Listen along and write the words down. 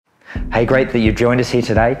Hey, great that you've joined us here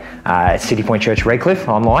today at City Point Church Redcliffe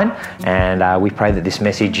online, and we pray that this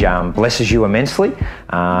message blesses you immensely.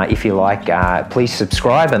 If you like, please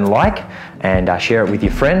subscribe and like and share it with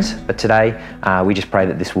your friends. But today, we just pray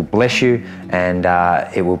that this will bless you and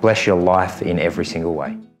it will bless your life in every single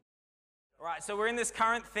way. All right, so we're in this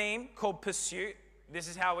current theme called Pursuit. This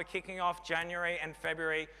is how we're kicking off January and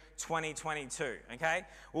February 2022, okay?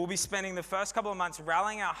 We'll be spending the first couple of months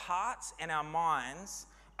rallying our hearts and our minds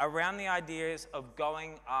around the ideas of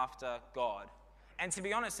going after God. And to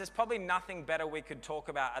be honest, there's probably nothing better we could talk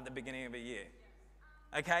about at the beginning of a year.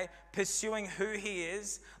 Okay? Pursuing who He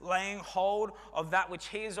is, laying hold of that which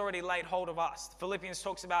He has already laid hold of us. Philippians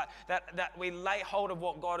talks about that we lay hold of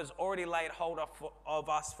what God has already laid hold of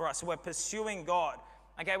us for us. So we're pursuing God.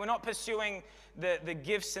 Okay? We're not pursuing the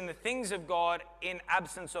gifts and the things of God in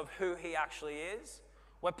absence of who He actually is.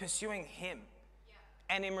 We're pursuing Him.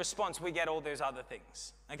 And in response, we get all those other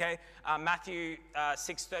things, okay? Matthew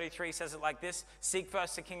 6:33 says it like this: seek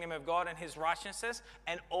first the kingdom of God and His righteousness,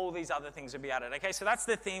 and all these other things will be added. Okay, so that's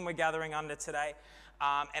the theme we're gathering under today.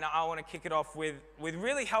 And I want to kick it off with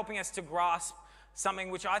really helping us to grasp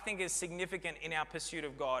something which I think is significant in our pursuit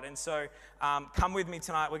of God. And so come with me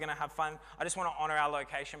tonight. We're going to have fun. I just want to honor our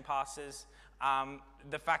location pastors.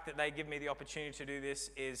 The fact that they give me the opportunity to do this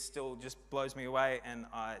is still just blows me away, and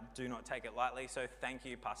I do not take it lightly. So thank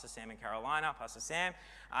you, Pastor Sam in Carolina, Pastor Sam.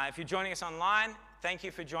 If you're joining us online, thank you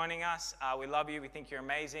for joining us. We love you. We think you're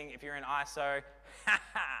amazing. If you're in ISO,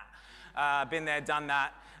 been there, done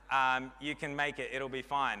that. You can make it. It'll be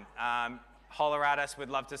fine. Holler at us. We'd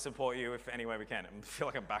love to support you if any way we can. I feel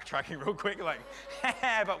like I'm backtracking real quick, like,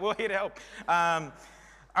 but we're here to help. All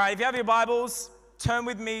right, if you have your Bibles, turn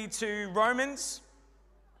with me to Romans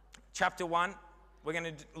chapter 1. We're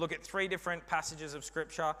going to look at 3 different passages of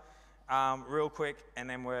Scripture real quick, and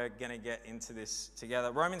then we're going to get into this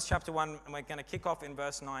together. Romans chapter 1, and we're going to kick off in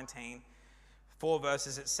verse 19. 4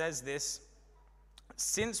 verses, it says this: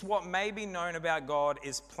 since what may be known about God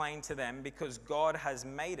is plain to them, because God has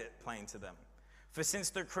made it plain to them. For since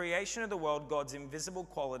the creation of the world, God's invisible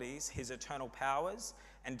qualities, His eternal powers,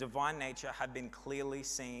 and divine nature have been clearly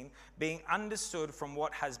seen, being understood from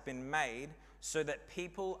what has been made, so that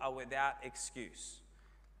people are without excuse.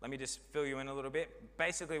 Let me just fill you in a little bit.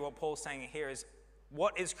 Basically, what Paul's saying here is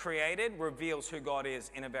what is created reveals who God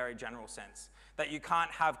is in a very general sense. That you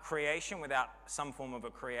can't have creation without some form of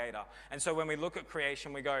a creator. And so when we look at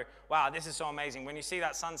creation, we go, wow, this is so amazing. When you see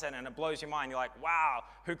that sunset and it blows your mind, you're like, wow,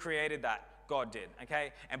 who created that? God did,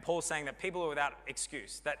 okay? And Paul's saying that people are without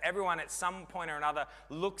excuse, that everyone at some point or another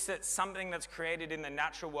looks at something that's created in the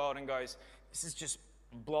natural world and goes, this is just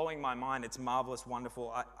blowing my mind. It's marvelous,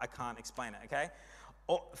 wonderful. I can't explain it, okay?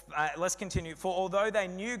 Let's continue. For although they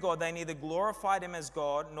knew God, they neither glorified Him as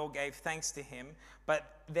God nor gave thanks to Him,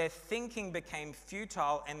 but their thinking became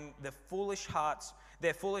futile and their foolish hearts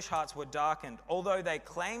were darkened. Although they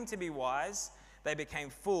claimed to be wise, they became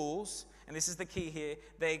fools. And this is the key here.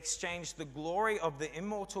 They exchanged the glory of the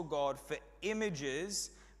immortal God for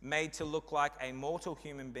images made to look like a mortal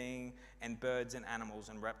human being and birds and animals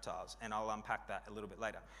and reptiles. And I'll unpack that a little bit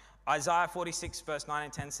later. Isaiah 46 verse 9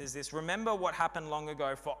 and 10 says this: remember what happened long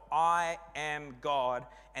ago, for I am God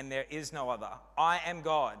and there is no other. I am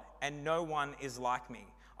God and no one is like me.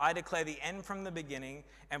 I declare the end from the beginning,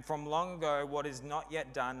 and from long ago what is not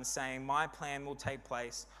yet done, saying my plan will take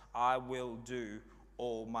place. I will do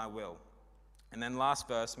all my will. And then last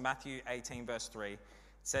verse, Matthew 18 verse 3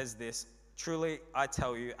 says this: truly I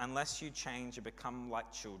tell you, unless you change and become like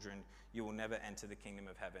children, you will never enter the kingdom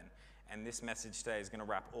of heaven. And this message today is going to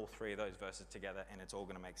wrap all 3 of those verses together, and it's all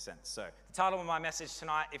going to make sense. So the title of my message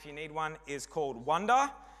tonight, if you need one, is called Wonder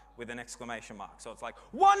with an exclamation mark. So it's like,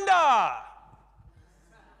 Wonder!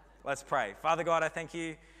 Let's pray. Father God, I thank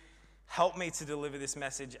you. Help me to deliver this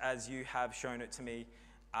message as you have shown it to me,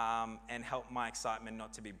 and help my excitement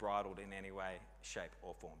not to be bridled in any way, shape,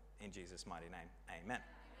 or form. In Jesus' mighty name, amen.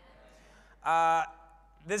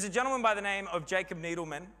 There's a gentleman by the name of Jacob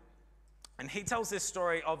Needleman, and he tells this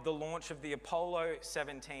story of the launch of the Apollo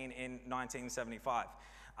 17 in 1975.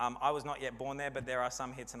 I was not yet born there, but there are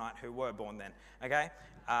some here tonight who were born then, okay?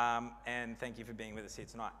 And thank you for being with us here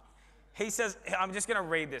tonight. He says, I'm just going to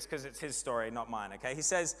read this because it's his story, not mine, okay? He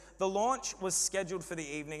says, the launch was scheduled for the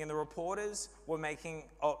evening and the reporters were making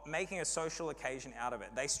a social occasion out of it.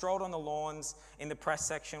 They strolled on the lawns in the press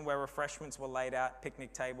section where refreshments were laid out,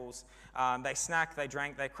 picnic tables. They snacked, they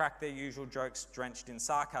drank, they cracked their usual jokes drenched in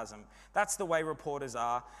sarcasm. That's the way reporters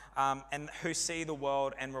are, and who see the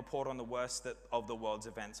world and report on the worst of the world's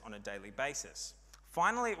events on a daily basis.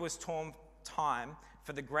 Finally, it was time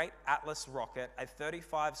for the great Atlas rocket, a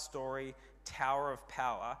 35-story tower of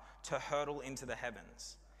power to hurtle into the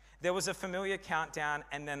heavens. There was a familiar countdown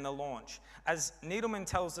and then the launch. As Needleman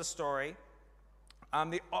tells the story,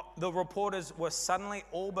 the reporters were suddenly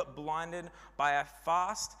all but blinded by a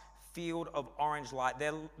fast field of orange light.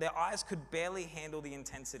 Their eyes could barely handle the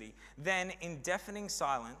intensity. Then, in deafening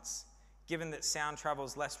silence, given that sound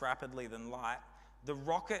travels less rapidly than light,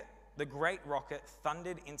 the great rocket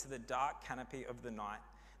thundered into the dark canopy of the night.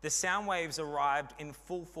 The sound waves arrived in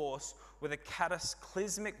full force with a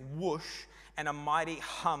cataclysmic whoosh and a mighty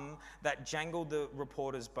hum that jangled the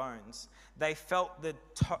reporters' bones. They felt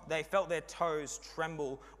their toes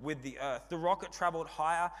tremble with the earth. The rocket traveled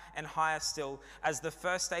higher and higher still as the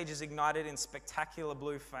first stages ignited in spectacular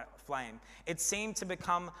blue flame. It seemed to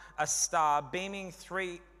become a star, beaming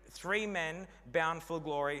three men bound for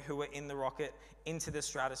glory who were in the rocket into the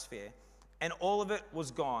stratosphere. And all of it was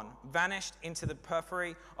gone, vanished into the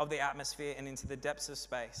periphery of the atmosphere and into the depths of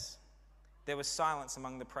space. There was silence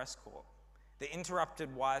among the press corps. The interrupted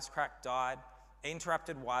wisecracks died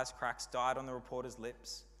on the reporter's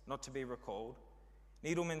lips, not to be recalled.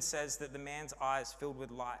 Needleman says that the man's eyes filled with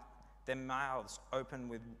light, their mouths open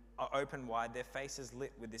wide, their faces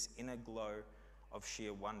lit with this inner glow of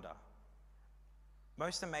sheer wonder.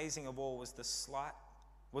 Most amazing of all was the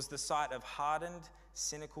sight of hardened,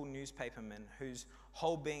 cynical newspapermen whose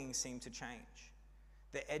whole being seemed to change.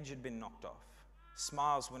 The edge had been knocked off.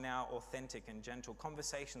 Smiles were now authentic and gentle.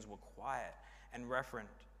 Conversations were quiet and reverent.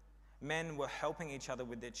 Men were helping each other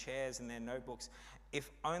with their chairs and their notebooks.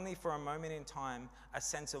 If only for a moment in time, a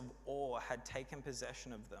sense of awe had taken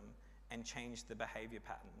possession of them and changed the behavior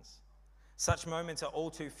patterns. Such moments are all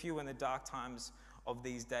too few in the dark times of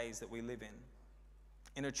these days that we live in.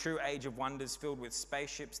 In a true age of wonders filled with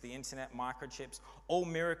spaceships, the internet, microchips, all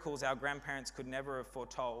miracles our grandparents could never have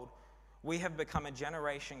foretold, we have become a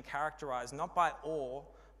generation characterized not by awe,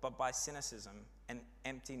 but by cynicism and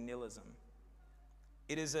empty nihilism.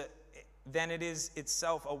 It is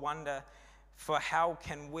itself a wonder, for how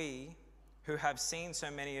can we, who have seen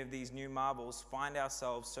so many of these new marvels, find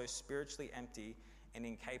ourselves so spiritually empty and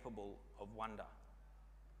incapable of wonder?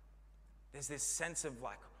 There's this sense of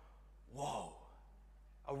like, whoa,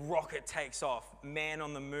 a rocket takes off, man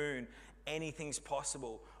on the moon, anything's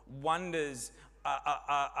possible. Wonders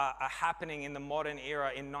are happening in the modern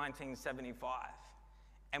era in 1975.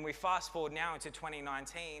 And we fast forward now into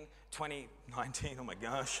 2019, oh my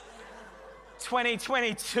gosh,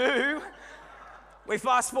 2022. We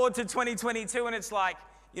fast forward to 2022 and it's like,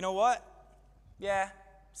 you know what? Yeah,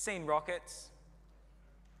 seen rockets.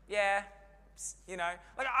 Yeah, you know,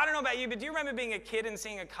 like I don't know about you, but do you remember being a kid and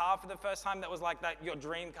seeing a car for the first time that was like that, your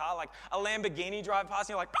dream car, like a Lamborghini drive past and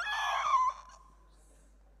you're like, ah!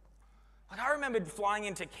 Like I remembered flying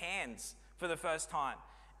into Cairns for the first time.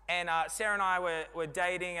 And Sarah and I were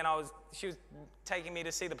dating, and she was taking me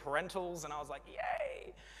to see the Parentals, and I was like,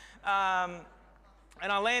 yay.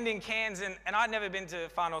 And I land in Cairns, and I'd never been to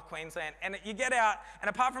far north Queensland. And you get out, and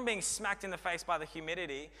apart from being smacked in the face by the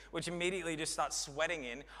humidity, which immediately just starts sweating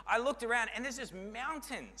in, I looked around, and there's just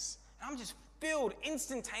mountains. And I'm just filled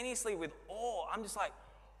instantaneously with awe. I'm just like,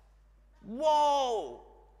 whoa.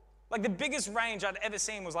 Like the biggest range I'd ever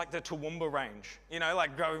seen was like the Toowoomba range, you know,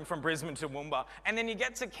 like going from Brisbane to Toowoomba. And then you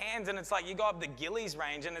get to Cairns and it's like you go up the Gillies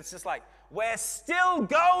range and it's just like, we're still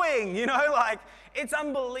going, you know, like it's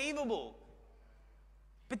unbelievable.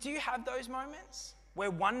 But do you have those moments where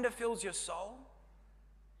wonder fills your soul?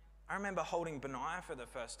 I remember holding Benaiah for the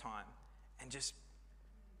first time and just,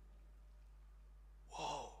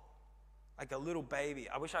 whoa, like a little baby.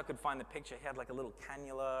 I wish I could find the picture. He had like a little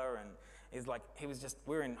cannula and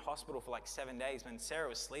we were in hospital for like 7 days when Sarah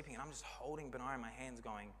was sleeping and I'm just holding Benaiah in my hands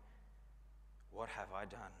going, what have I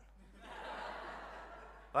done?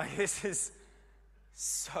 Like this is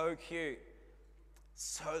so cute,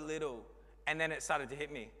 so little. And then it started to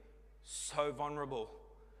hit me, so vulnerable,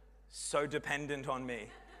 so dependent on me,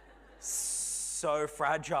 so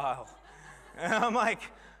fragile. And I'm like,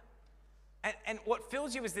 and what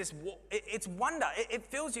fills you is this, it's wonder. It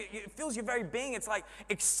fills you, it fills your very being. It's like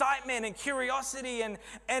excitement and curiosity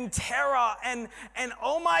and terror and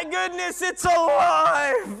oh my goodness, it's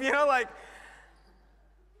alive, you know, like.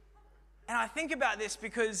 And I think about this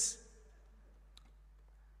because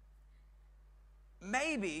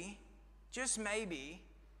maybe, just maybe,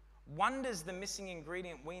 wonder's the missing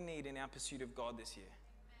ingredient we need in our pursuit of God this year.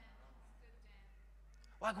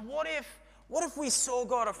 Like what if we saw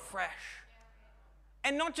God afresh?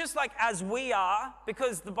 And not just like as we are,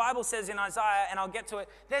 because the Bible says in Isaiah, and I'll get to it,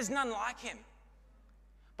 there's none like him.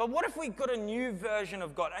 But what if we got a new version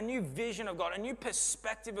of God, a new vision of God, a new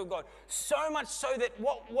perspective of God, so much so that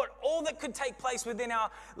what all that could take place within our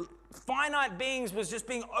finite beings was just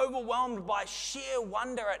being overwhelmed by sheer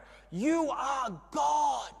wonder at, you are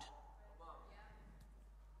God.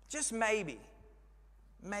 Just maybe.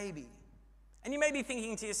 And you may be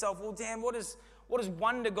thinking to yourself, well, Dan, what has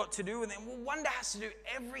wonder got to do with it? Well, wonder has to do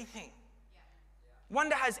everything.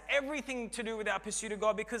 Wonder has everything to do with our pursuit of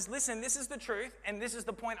God, because listen, this is the truth, and this is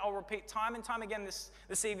the point I'll repeat time and time again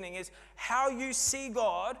this evening, is how you see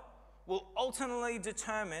God will ultimately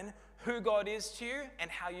determine who God is to you and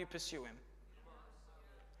how you pursue him.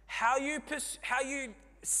 How you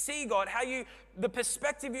see God, the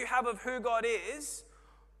perspective you have of who God is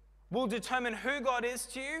will determine who God is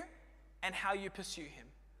to you and how you pursue him.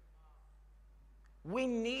 We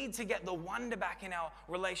need to get the wonder back in our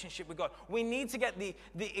relationship with God. We need to get the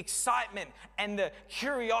excitement and the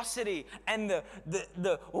curiosity and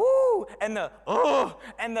the ooh and the oh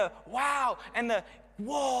and the wow and the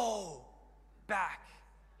whoa back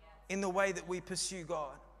in the way that we pursue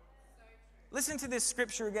God. Listen to this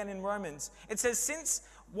scripture again in Romans. It says, since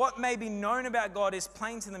what may be known about God is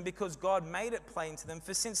plain to them because God made it plain to them,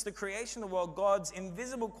 for since the creation of the world, God's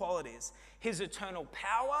invisible qualities, his eternal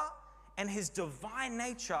power and his divine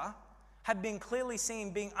nature have been clearly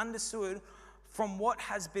seen, being understood from what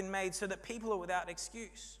has been made, so that people are without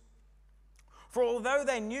excuse. For although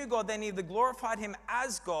they knew God, they neither glorified him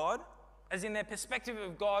as God, as in their perspective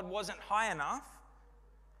of God wasn't high enough,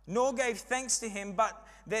 nor gave thanks to him, but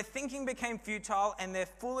their thinking became futile and their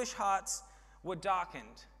foolish hearts were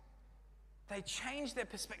darkened. They changed their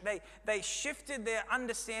perspective. They shifted their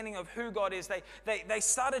understanding of who God is. They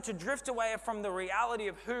started to drift away from the reality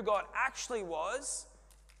of who God actually was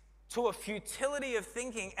to a futility of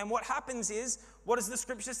thinking. And what happens is, what does the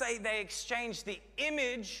scripture say? They exchange the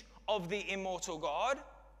image of the immortal God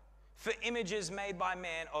for images made by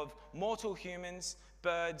man of mortal humans,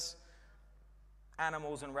 birds,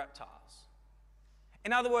 animals, and reptiles.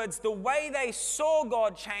 In other words, the way they saw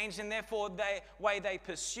God changed, and therefore the way they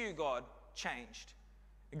pursue God changed.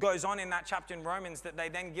 It goes on in that chapter in Romans that they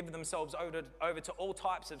then give themselves over to all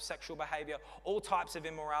types of sexual behavior, all types of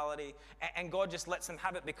immorality, and God just lets them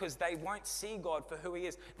have it because they won't see God for who he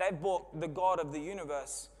is. They've brought the God of the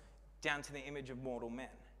universe down to the image of mortal men.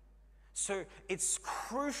 So it's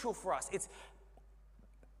crucial for us. It's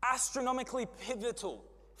astronomically pivotal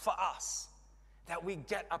for us that we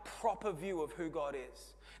get a proper view of who God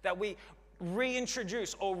is, that we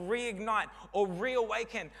reintroduce or reignite or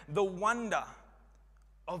reawaken the wonder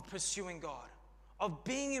of pursuing God, of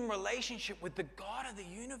being in relationship with the God of the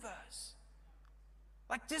universe.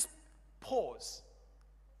 Like, just pause.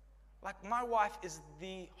 Like, my wife is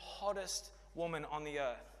the hottest woman on the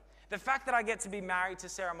earth. The fact that I get to be married to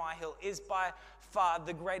Sarah Myhill is by far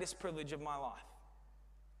the greatest privilege of my life.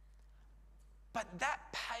 But that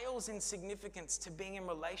pales in significance to being in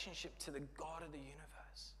relationship to the God of the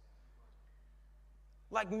universe.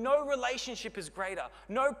 Like, no relationship is greater.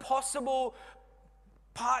 No possible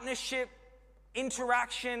partnership,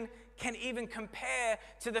 interaction can even compare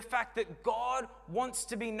to the fact that God wants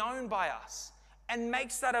to be known by us and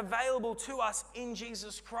makes that available to us in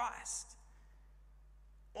Jesus Christ.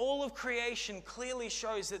 All of creation clearly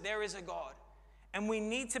shows that there is a God, and we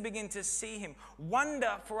need to begin to see him.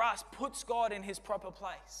 Wonder for us puts God in his proper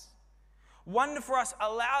place. Wonder for us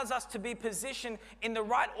allows us to be positioned in the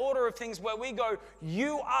right order of things, where we go,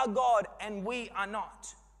 you are God and we are not.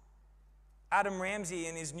 Adam Ramsey,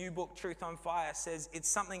 in his new book, Truth on Fire, says it's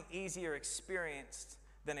something easier experienced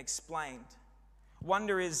than explained.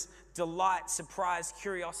 Wonder is delight, surprise,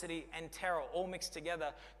 curiosity, and terror all mixed together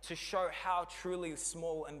to show how truly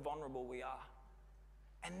small and vulnerable we are.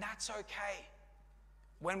 And that's okay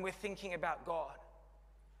when we're thinking about God.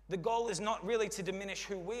 The goal is not really to diminish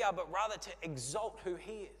who we are, but rather to exalt who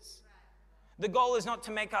he is. The goal is not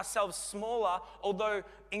to make ourselves smaller, although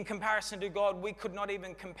in comparison to God, we could not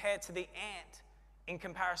even compare to the ant in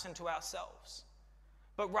comparison to ourselves.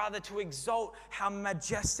 But rather to exalt how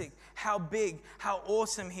majestic, how big, how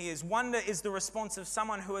awesome he is. Wonder is the response of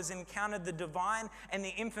someone who has encountered the divine and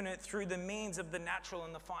the infinite through the means of the natural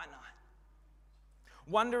and the finite.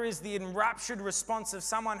 Wonder is the enraptured response of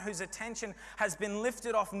someone whose attention has been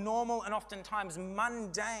lifted off normal and oftentimes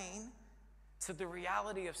mundane to the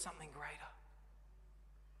reality of something greater.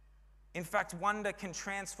 In fact, wonder can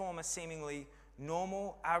transform a seemingly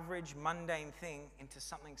normal, average, mundane thing into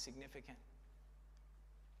something significant.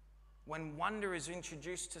 When wonder is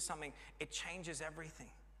introduced to something, it changes everything.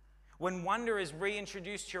 When wonder is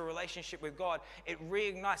reintroduced to your relationship with God, it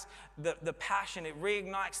reignites the passion, it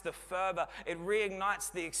reignites the fervor, it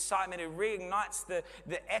reignites the excitement, it reignites the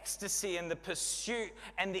ecstasy and the pursuit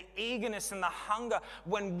and the eagerness and the hunger.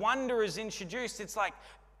 When wonder is introduced, it's like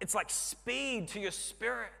speed to your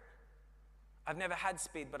spirit. I've never had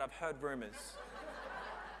speed, but I've heard rumors.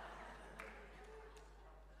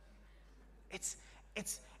 It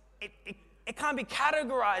can't be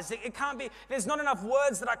categorized. It can't be, there's not enough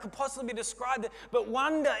words that I could possibly describe it. But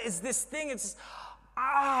wonder is this thing. It's,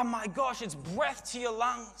 my gosh, it's breath to your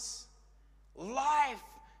lungs. Life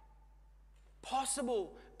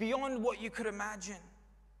possible beyond what you could imagine.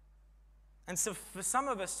 And so for some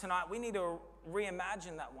of us tonight, we need to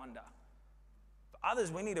reimagine that wonder. For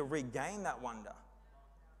others, we need to regain that wonder.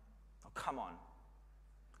 Oh, come on.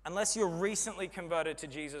 Unless you're recently converted to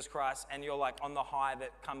Jesus Christ and you're like on the high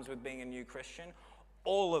that comes with being a new Christian,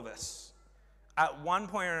 all of us, at one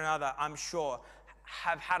point or another, I'm sure,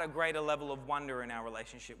 have had a greater level of wonder in our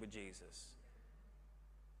relationship with Jesus.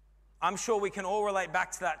 I'm sure we can all relate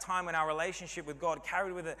back to that time when our relationship with God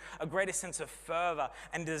carried with it a greater sense of fervor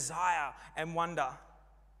and desire and wonder.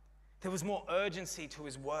 There was more urgency to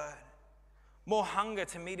His word, more hunger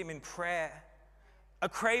to meet Him in prayer, a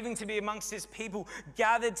craving to be amongst His people,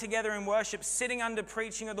 gathered together in worship, sitting under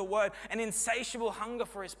preaching of the word, an insatiable hunger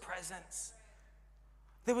for His presence.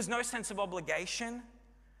 There was no sense of obligation,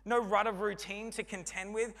 no rut of routine to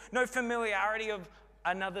contend with, no familiarity of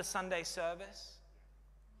another Sunday service.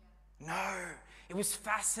 No, it was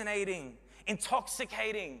fascinating,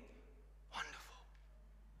 intoxicating, wonderful.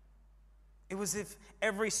 It was as if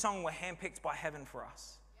every song were handpicked by heaven for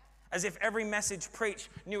us. As if every message preached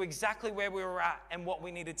knew exactly where we were at and what we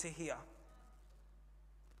needed to hear.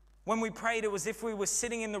 When we prayed, it was as if we were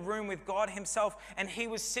sitting in the room with God Himself and He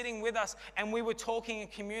was sitting with us and we were talking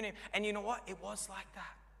and communing. And you know what? It was like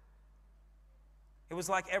that. It was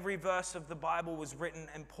like every verse of the Bible was written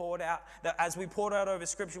and poured out, that as we poured out over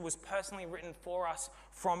Scripture was personally written for us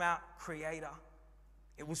from our Creator.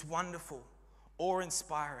 It was wonderful,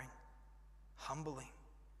 awe-inspiring, humbling.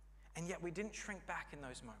 And yet we didn't shrink back in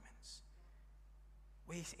those moments.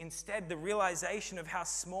 Instead, the realization of how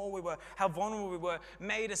small we were, how vulnerable we were,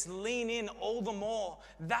 made us lean in all the more.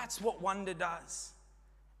 That's what wonder does.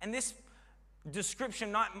 And this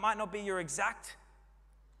description might not be your exact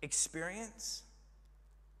experience,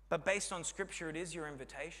 but based on Scripture, it is your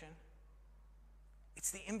invitation.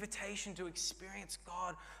 It's the invitation to experience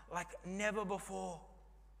God like never before.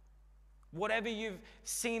 Whatever you've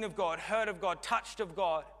seen of God, heard of God, touched of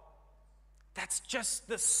God, that's just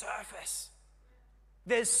the surface.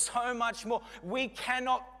 There's so much more. We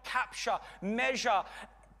cannot capture, measure,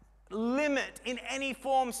 limit in any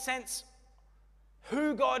form, sense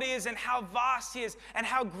who God is and how vast He is and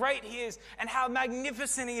how great He is and how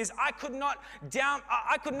magnificent He is. I could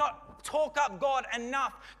not talk up God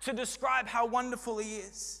enough to describe how wonderful He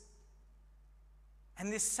is.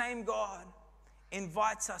 And this same God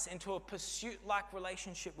invites us into a pursuit-like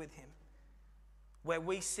relationship with Him where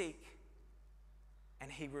we seek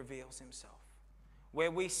and He reveals Himself. Where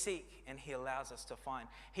we seek and He allows us to find.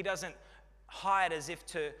 He doesn't hide as if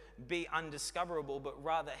to be undiscoverable, but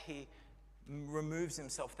rather He removes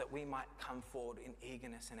Himself that we might come forward in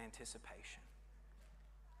eagerness and anticipation.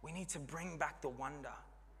 We need to bring back the wonder,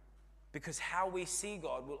 because how we see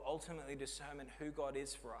God will ultimately determine who God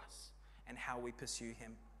is for us and how we pursue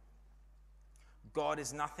Him. God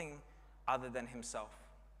is nothing other than Himself.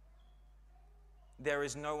 There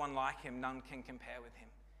is no one like Him, none can compare with Him.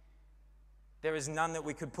 There is none that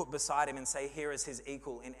we could put beside Him and say, here is His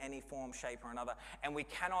equal in any form, shape, or another. And we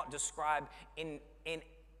cannot describe in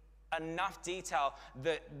enough detail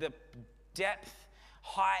the depth,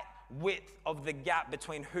 height, width of the gap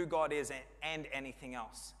between who God is and anything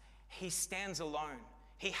else. He stands alone.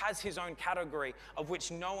 He has His own category of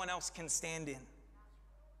which no one else can stand in.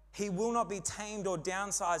 He will not be tamed or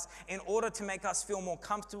downsized in order to make us feel more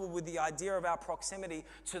comfortable with the idea of our proximity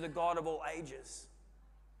to the God of all ages.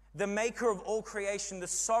 The maker of all creation, the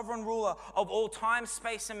sovereign ruler of all time,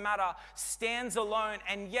 space, and matter, stands alone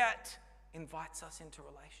and yet invites us into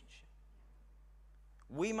relationship.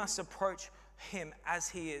 We must approach Him as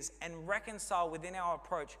He is and reconcile within our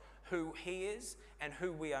approach who He is and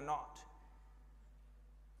who we are not.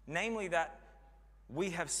 Namely that we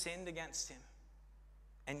have sinned against Him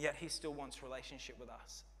and yet He still wants relationship with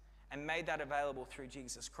us and made that available through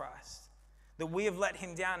Jesus Christ. That we have let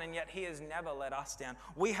Him down and yet He has never let us down.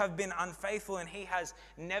 We have been unfaithful and He has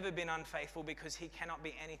never been unfaithful, because He cannot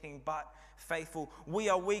be anything but faithful. We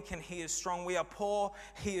are weak and He is strong. We are poor,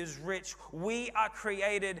 He is rich. We are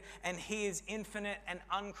created and He is infinite and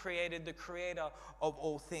uncreated, the creator of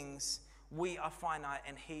all things. We are finite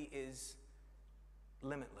and He is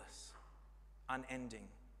limitless, unending,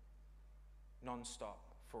 non-stop,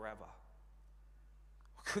 forever.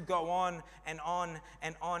 Could go on and on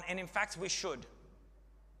and on. And in fact, we should.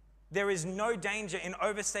 There is no danger in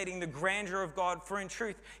overstating the grandeur of God, for in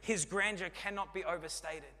truth, his grandeur cannot be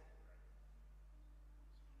overstated.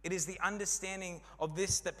 It is the understanding of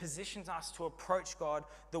this that positions us to approach God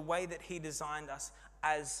the way that he designed us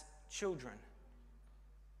as children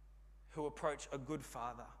who approach a good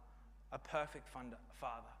Father, a perfect Father,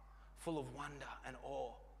 full of wonder and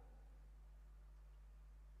awe.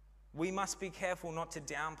 We must be careful not to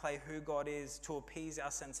downplay who God is to appease our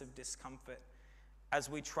sense of discomfort as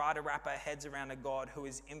we try to wrap our heads around a God who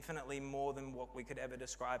is infinitely more than what we could ever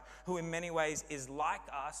describe, who in many ways is like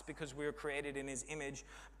us because we were created in his image,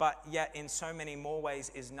 but yet in so many more ways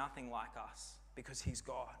is nothing like us because he's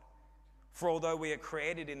God. For although we are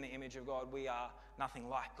created in the image of God, we are nothing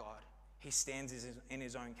like God. He stands in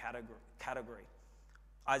his own category.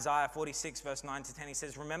 Isaiah 46 verse 9 to 10, he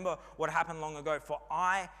says, remember what happened long ago, for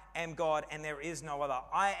I am God and there is no other.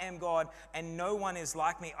 I am God and no one is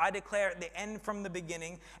like me. I declare at the end from the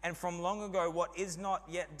beginning and from long ago what is not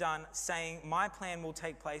yet done, saying, my plan will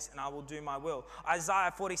take place and I will do my will.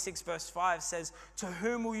 Isaiah 46 verse 5 says, to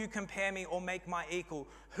whom will you compare me or make my equal?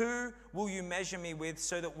 Who will you measure me with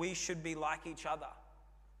so that we should be like each other?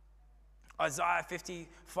 Isaiah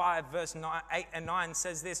 55 verse 8 and 9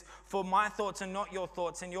 says this, for my thoughts are not your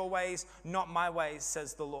thoughts and your ways not my ways,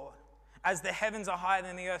 says the Lord. As the heavens are higher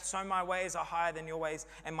than the earth, so my ways are higher than your ways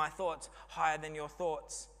and my thoughts higher than your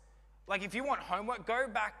thoughts. Like if you want homework,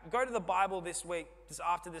 go to the Bible this week, just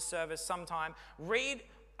after this service sometime, read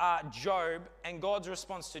Job and God's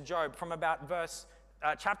response to Job from about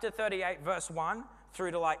chapter 38 verse 1 through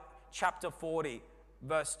to like chapter 40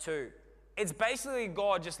 verse 2. It's basically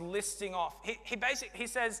God just listing off. He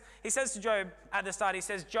says to Job at the start, he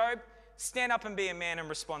says, Job, stand up and be a man and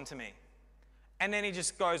respond to me. And then he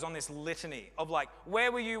just goes on this litany of like,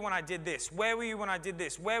 where were you when I did this? Where were you when I did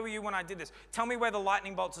this? Where were you when I did this? Tell me where the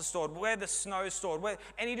lightning bolts are stored, where the snow is stored.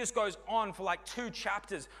 And he just goes on for like 2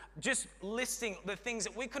 chapters, just listing the things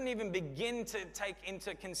that we couldn't even begin to take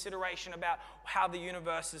into consideration about how the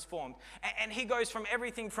universe is formed. And he goes from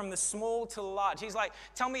everything from the small to the large. He's like,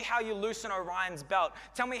 tell me how you loosen Orion's belt.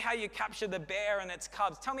 Tell me how you capture the bear and its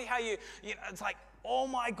cubs. Tell me how you know, it's like, oh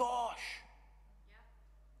my gosh.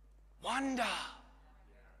 Wonder.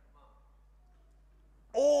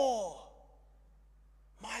 Awe.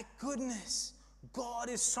 My goodness. God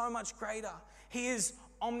is so much greater. He is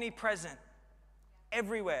omnipresent,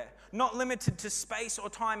 everywhere, not limited to space or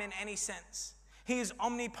time in any sense. He is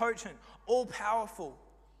omnipotent, all-powerful,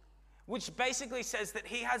 which basically says that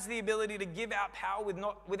he has the ability to give out power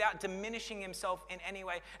without diminishing himself in any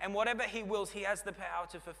way. And whatever he wills, he has the power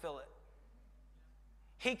to fulfill it.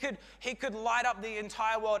 He could light up the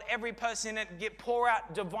entire world, every person in it, pour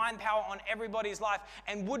out divine power on everybody's life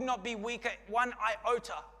and would not be weak at one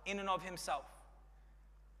iota in and of himself.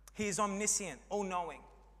 He is omniscient, all-knowing.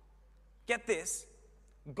 Get this,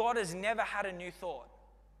 God has never had a new thought.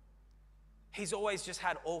 He's always just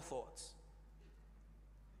had all thoughts.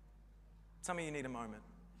 Some of you need a moment.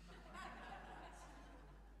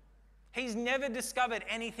 He's never discovered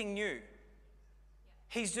anything new.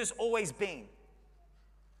 He's just always been.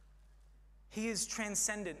 He is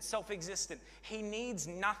transcendent, self-existent. He needs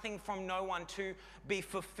nothing from no one to be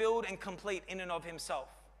fulfilled and complete in and of himself.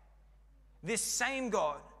 This same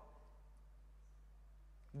God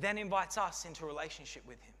then invites us into relationship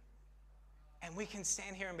with him. And we can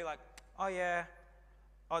stand here and be like, oh yeah,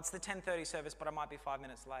 it's the 10:30 service, but I might be 5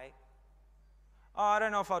 minutes late. Oh, I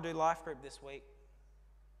don't know if I'll do life group this week.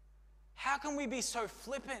 How can we be so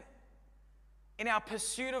flippant in our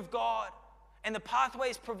pursuit of God and the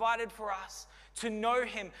pathways provided for us to know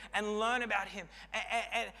him and learn about him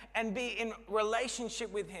and be in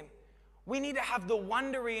relationship with him? We need to have the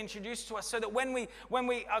wonder reintroduced to us so that when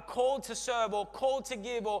we are called to serve or called to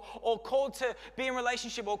give or called to be in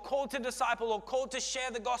relationship or called to disciple or called to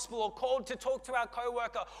share the gospel or called to talk to our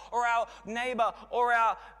coworker or our neighbor or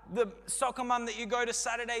the soccer mum that you go to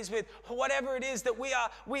Saturdays with, whatever it is, that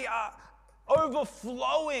we are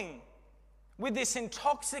overflowing with this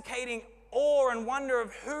intoxicating awe and wonder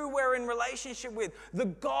of who we're in relationship with, the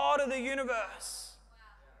God of the universe.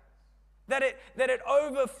 That it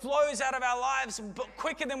overflows out of our lives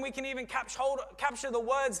quicker than we can even capture the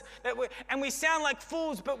words. And we sound like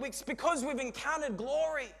fools, but it's because we've encountered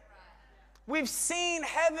glory. We've seen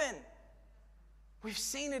heaven. We've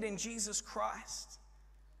seen it in Jesus Christ.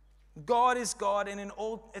 God is God, and in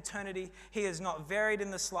all eternity, he is not varied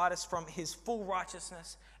in the slightest from his full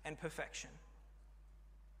righteousness and perfection.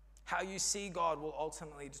 How you see God will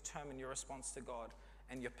ultimately determine your response to God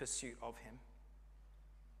and your pursuit of him.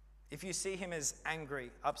 If you see him as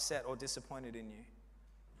angry, upset, or disappointed in you,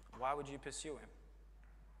 why would you pursue him?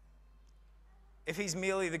 If he's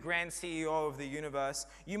merely the grand CEO of the universe,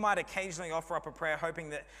 you might occasionally offer up a prayer hoping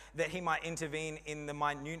that he might intervene in the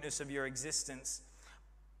minuteness of your existence.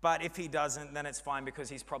 But if he doesn't, then it's fine because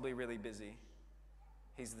he's probably really busy.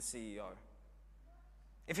 He's the CEO.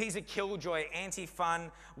 If he's a killjoy,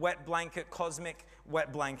 anti-fun, wet blanket, cosmic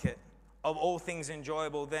wet blanket of all things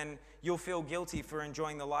enjoyable, then you'll feel guilty for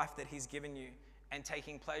enjoying the life that he's given you and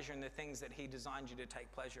taking pleasure in the things that he designed you to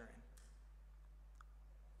take pleasure in.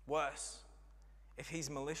 Worse, if he's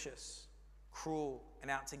malicious, cruel,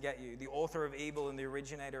 and out to get you, the author of evil and the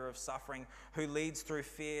originator of suffering, who leads through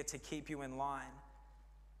fear to keep you in line,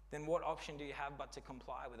 then what option do you have but to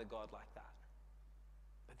comply with a God like that?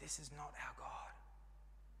 But this is not our God.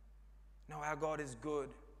 No, our God is good,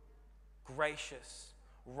 gracious,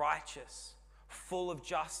 righteous, full of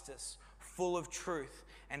justice, full of truth,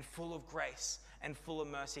 and full of grace, and full of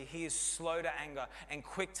mercy. He is slow to anger and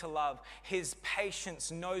quick to love. His patience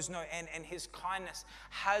knows no end, and his kindness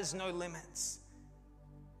has no limits.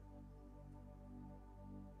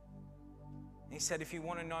 And he said, if you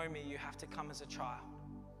want to know me, you have to come as a child,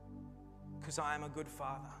 because I am a good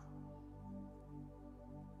father.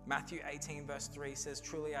 Matthew 18 verse 3 says,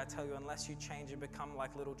 truly I tell you, unless you change and become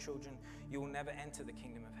like little children, you will never enter the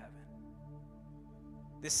kingdom of heaven.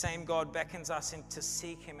 This same God beckons us to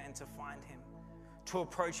seek him and to find him, to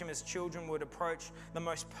approach him as children would approach the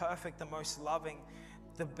most perfect, the most loving,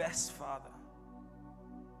 the best Father.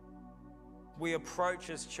 We approach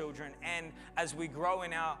as children, and as we grow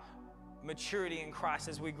in our maturity in Christ,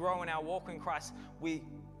 as we grow in our walk in Christ, we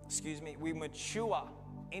mature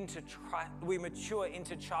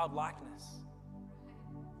into childlikeness.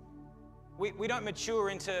 We don't mature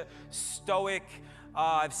into stoic,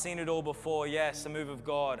 I've seen it all before, yes, a move of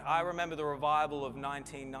God. I remember the revival of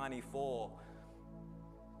 1994.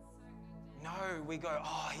 No, we go,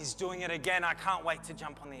 oh, he's doing it again. I can't wait to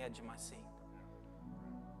jump on the edge of my seat.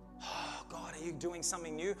 Oh, God, are you doing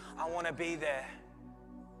something new? I want to be there.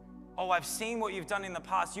 Oh, I've seen what you've done in the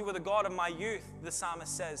past. You were the God of my youth, the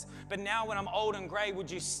psalmist says. But now when I'm old and gray,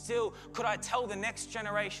 could I tell the next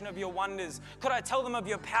generation of your wonders? Could I tell them of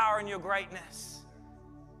your power and your greatness?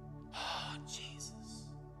 Oh, Jesus.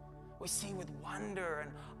 We see with wonder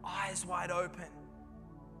and eyes wide open.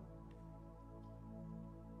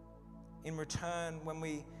 In return, when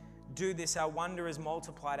we do this, our wonder is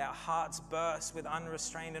multiplied. Our hearts burst with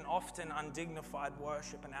unrestrained and often undignified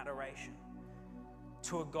worship and adoration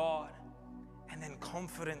to a God, and then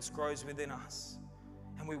confidence grows within us,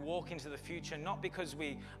 and we walk into the future, not because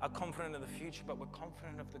we are confident of the future, but we're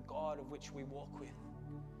confident of the God of which we walk with,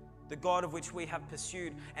 the God of which we have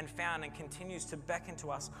pursued and found and continues to beckon to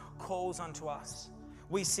us, calls unto us.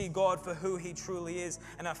 We see God for who he truly is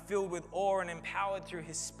and are filled with awe and empowered through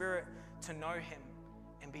his Spirit to know him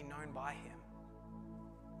and be known by him.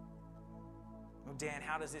 Well, Dan,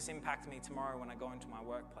 how does this impact me tomorrow when I go into my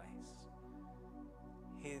workplace?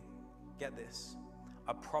 Here, get this.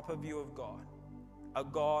 A proper view of God, a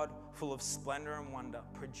God full of splendor and wonder,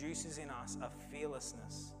 produces in us a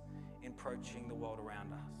fearlessness in approaching the world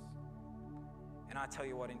around us. And I tell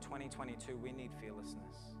you what, in 2022, we need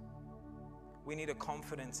fearlessness. We need a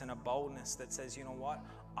confidence and a boldness that says, you know what?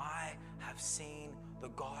 I have seen the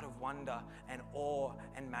God of wonder and awe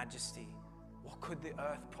and majesty. What could the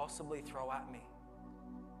earth possibly throw at me?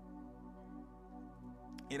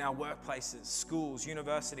 In our workplaces, schools,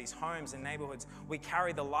 universities, homes, and neighborhoods, we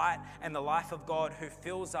carry the light and the life of God who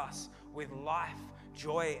fills us with life,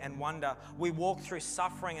 joy, and wonder. We walk through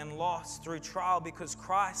suffering and loss, through trial, because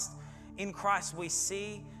in Christ we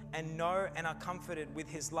see and know and are comforted with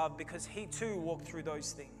his love, because he too walked through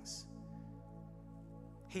those things.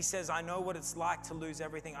 He says, I know what it's like to lose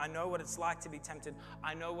everything. I know what it's like to be tempted.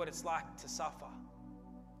 I know what it's like to suffer.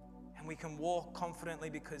 And we can walk confidently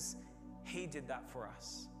because he did that for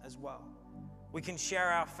us as well. We can share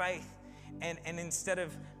our faith, and instead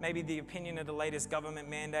of maybe the opinion of the latest government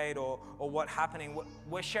mandate or what's happening,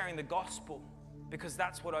 we're sharing the gospel, because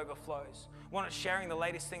that's what overflows. We're not sharing the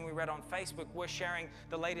latest thing we read on Facebook. We're sharing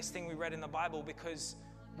the latest thing we read in the Bible, because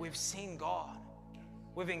we've seen God.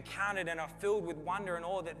 We've encountered and are filled with wonder and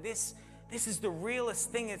awe that this is the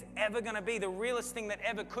realest thing it's ever going to be, the realest thing that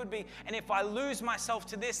ever could be. And if I lose myself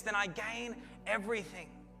to this, then I gain everything.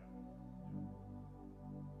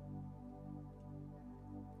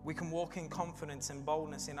 We can walk in confidence and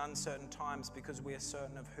boldness in uncertain times because we are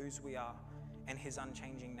certain of whose we are and his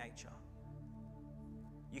unchanging nature.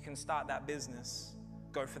 You can start that business,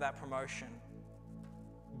 go for that promotion,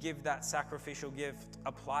 give that sacrificial gift,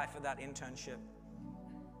 apply for that internship.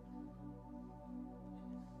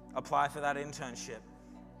 Apply for that internship.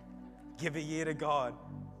 Give a year to God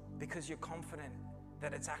because you're confident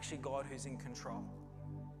that it's actually God who's in control.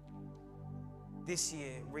 This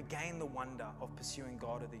year, regain the wonder of pursuing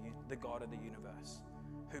God, the God of the universe,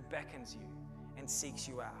 who beckons you and seeks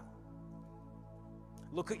you out.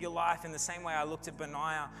 Look at your life in the same way I looked at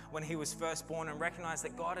Benaiah when he was first born, and recognize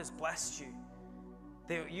that God has blessed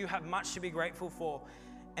you. You have much to be grateful for,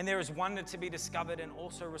 and there is wonder to be discovered and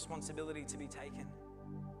also responsibility to be taken.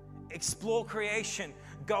 Explore creation.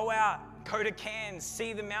 Go out, go to Cairns,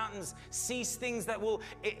 see the mountains, see things that will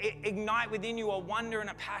ignite within you a wonder and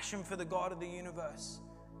a passion for the God of the universe,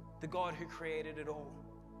 the God who created it all.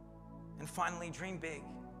 And finally, dream big.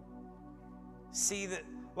 See that,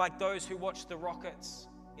 like those who watched the Rockets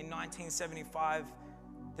in 1975,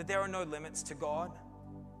 that there are no limits to God.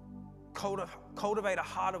 Cultivate a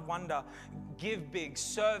heart of wonder. Give big,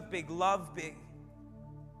 serve big, love big,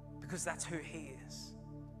 because that's who He is.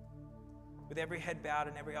 With every head bowed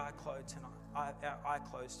and every eye closed tonight.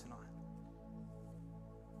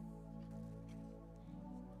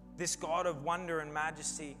 This God of wonder and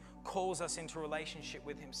majesty calls us into relationship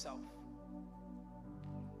with Himself.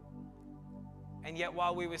 And yet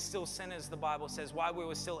while we were still sinners, the Bible says, while we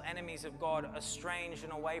were still enemies of God, estranged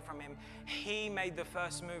and away from Him, He made the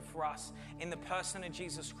first move for us in the person of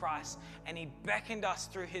Jesus Christ. And He beckoned us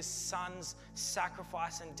through His Son's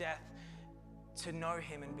sacrifice and death to know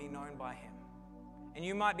Him and be known by Him. And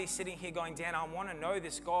you might be sitting here going, Dan, I want to know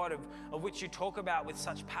this God of which you talk about with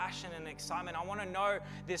such passion and excitement. I want to know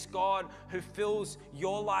this God who fills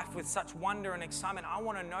your life with such wonder and excitement. I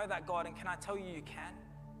want to know that God. And can I tell you, you can?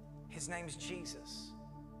 His name's Jesus.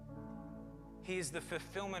 He is the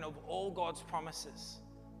fulfillment of all God's promises.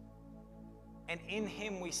 And in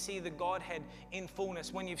Him we see the Godhead in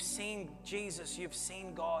fullness. When you've seen Jesus, you've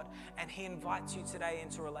seen God. And He invites you today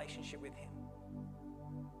into relationship with Him.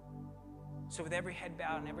 So with every head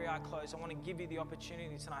bowed and every eye closed, I want to give you the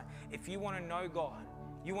opportunity tonight. If you want to know God,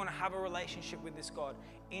 you want to have a relationship with this God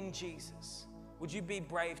in Jesus, would you be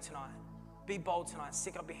brave tonight? Be bold tonight.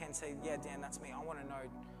 Stick up your hand and say, yeah, Dan, that's me. I want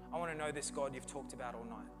to know this God you've talked about all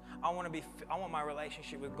night. I want my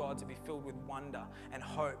relationship with God to be filled with wonder and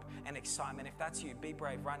hope and excitement. If that's you, be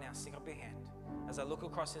brave right now. Stick up your hand. As I look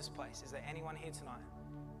across this place, is there anyone here tonight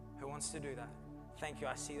who wants to do that? Thank you.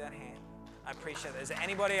 I see that hand. I appreciate that. Is there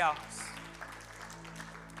anybody else?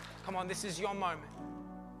 Come on, this is your moment.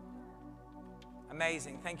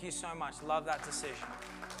 Amazing. Thank you so much. Love that decision.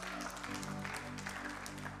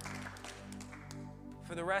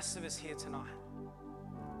 For the rest of us here tonight,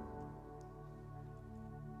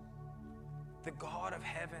 the God of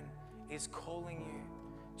heaven is calling you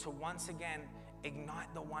to once again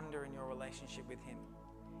ignite the wonder in your relationship with Him.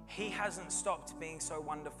 He hasn't stopped being so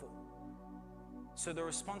wonderful. So the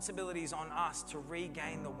responsibility is on us to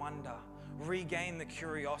regain the wonder, regain the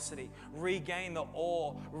curiosity, regain the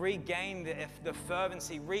awe, regain the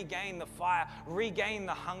fervency, regain the fire, regain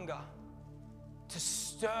the hunger, to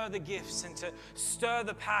stir the gifts and to stir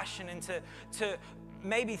the passion and to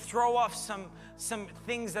maybe throw off some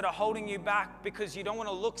things that are holding you back because you don't want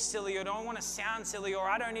to look silly or don't want to sound silly, or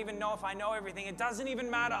I don't even know if I know everything. It doesn't even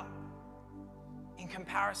matter in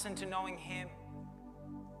comparison to knowing Him.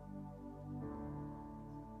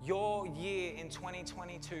 Your year in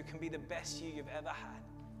 2022 can be the best year you've ever had.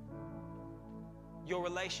 Your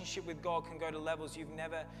relationship with God can go to levels you've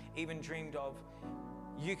never even dreamed of.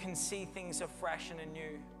 You can see things afresh and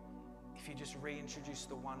anew if you just reintroduce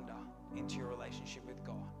the wonder into your relationship with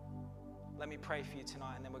God. Let me pray for you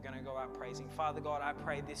tonight, and then we're going to go out praising. Father God, I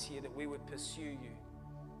pray this year that we would pursue you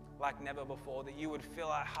like never before, that you would fill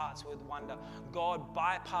our hearts with wonder. God,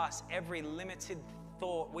 bypass every limited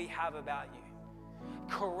thought we have about you.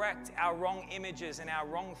 Correct our wrong images and our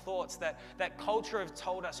wrong thoughts that culture have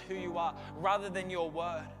told us who you are rather than your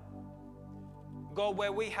word. God,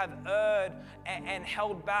 where we have erred and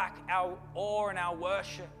held back our awe and our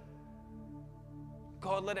worship,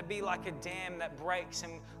 God, let it be like a dam that breaks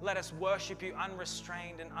and let us worship you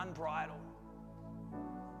unrestrained and unbridled.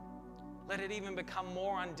 Let it even become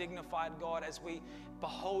more undignified, God, as we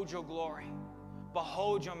behold your glory,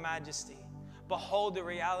 behold your majesty, behold the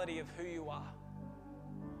reality of who you are.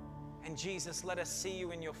 And Jesus, let us see you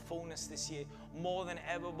in your fullness this year more than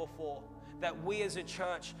ever before, that we as a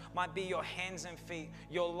church might be your hands and feet,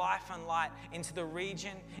 your life and light into the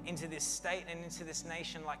region, into this state, and into this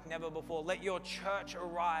nation like never before. Let your church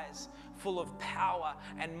arise full of power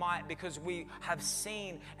and might, because we have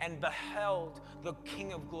seen and beheld the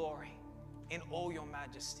King of glory in all your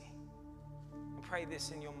majesty. I pray this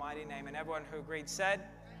in your mighty name. And everyone who agreed said,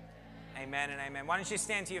 amen and amen. Why don't you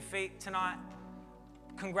stand to your feet tonight?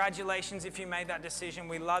 Congratulations if you made that decision.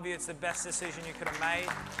 We love you. It's the best decision you could have made.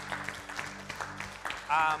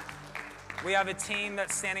 We have a team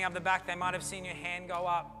that's standing up the back. They might have seen your hand go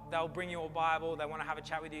up. They'll bring you a Bible. They want to have a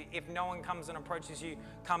chat with you. If no one comes and approaches you,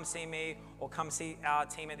 come see me or come see our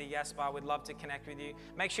team at the Yes Bar. We'd love to connect with you.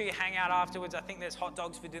 Make sure you hang out afterwards. I think there's hot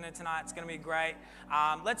dogs for dinner tonight. It's going to be great.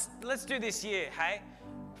 Let's do this year, hey?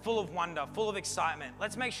 Full of wonder, full of excitement.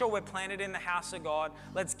 Let's make sure we're planted in the house of God.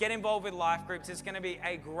 Let's get involved with life groups. It's going to be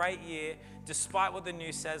a great year, despite what the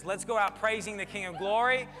news says. Let's go out praising the King of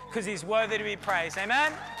Glory because he's worthy to be praised.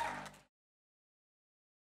 Amen?